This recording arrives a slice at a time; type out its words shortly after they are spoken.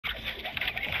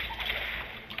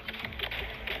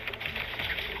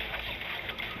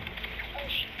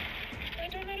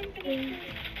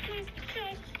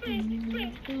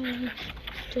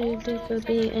Do you think we'll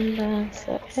be in love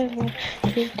forever?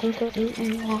 Do you think we'll be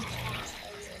in love?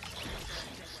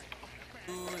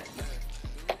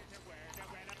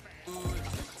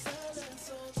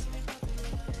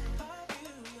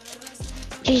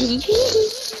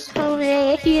 Oh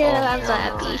man, Oh, yeah, I'm so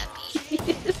hell no. happy.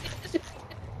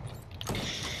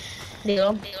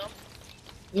 Deal.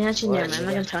 Yeah, actually, never What, mind. I'm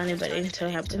not nigga? gonna tell anybody until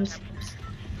it happens.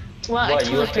 Well, I What,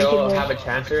 told you like 10 still people. have a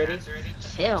chance already?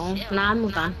 Hell, nah, I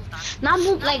moved on. Nah, I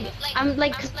moved, like, I'm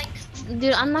like,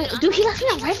 dude, I'm not, dude, he left me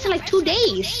on red for like 2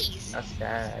 days. That's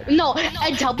sad. No,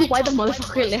 and tell me why the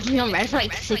motherfucker left me on red for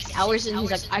like 6 hours and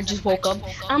he's like, I just woke up.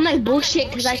 I'm like, bullshit,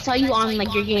 because I saw you on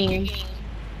like your game.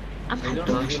 I'm You like, don't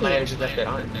know, he might have bullshit. just left it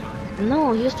on.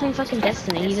 No, he was playing fucking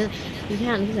Destiny. He just, you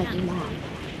can't, he's like, mom.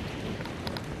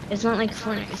 It's not like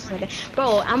Fortnite. It's like,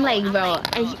 bro, I'm like, bro,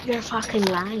 you're fucking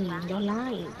lying. You're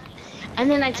lying. And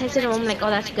then I texted him, I'm like, oh,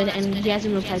 that's good. And he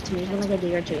hasn't replied to me. It's been like a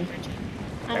day or two. I'm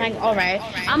Fair like, enough. all right.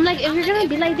 I'm like, if you're gonna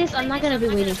be like this, I'm not gonna be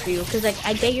waiting for you, cause like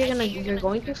I get you're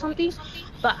going through something,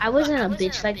 but I wasn't a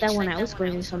bitch like that when I was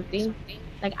going through something.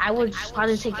 Like I would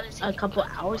probably take a couple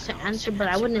hours to answer, but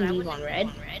I wouldn't leave on red.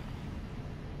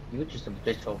 You were just a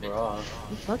bitch overall.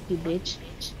 Fuck you, bitch.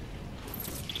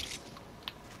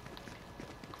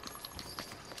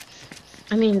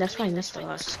 I mean, that's why I missed a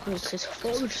lot of school, cause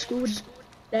full school,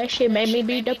 that shit made me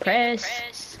be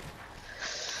depressed.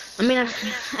 I mean,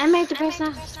 am I depressed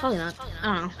now? Probably not.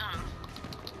 I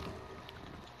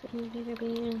don't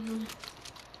know.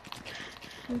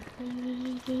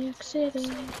 New York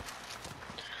City.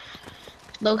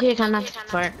 Low-key, kind of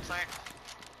fart.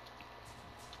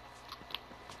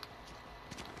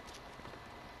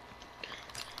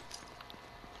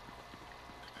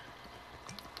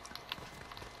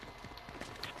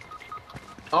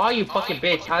 Oh, you fucking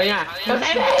bitch. Oh, yeah.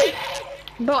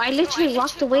 Bro, I literally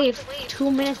walked away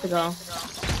 2 minutes ago.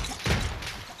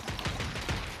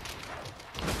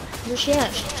 Where's she at?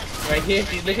 Right here,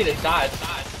 she's literally the shots.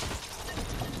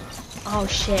 Oh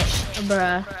shit,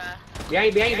 bruh. Behind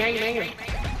you, behind you, behind you, behind you.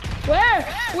 Where?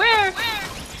 Where?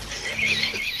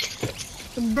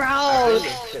 Bro.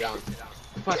 Sit down.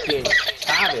 Fucking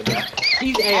stop it, bro.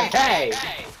 He's AFK.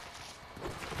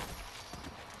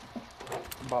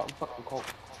 Bro, I'm fucking cold.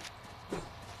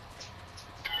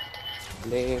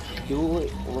 Let's do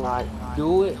it, right?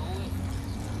 Do it.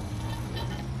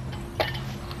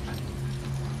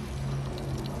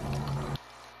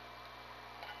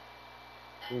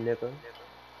 Nigga.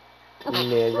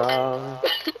 Nigga.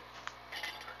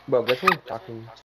 Bro, guess who I'm talking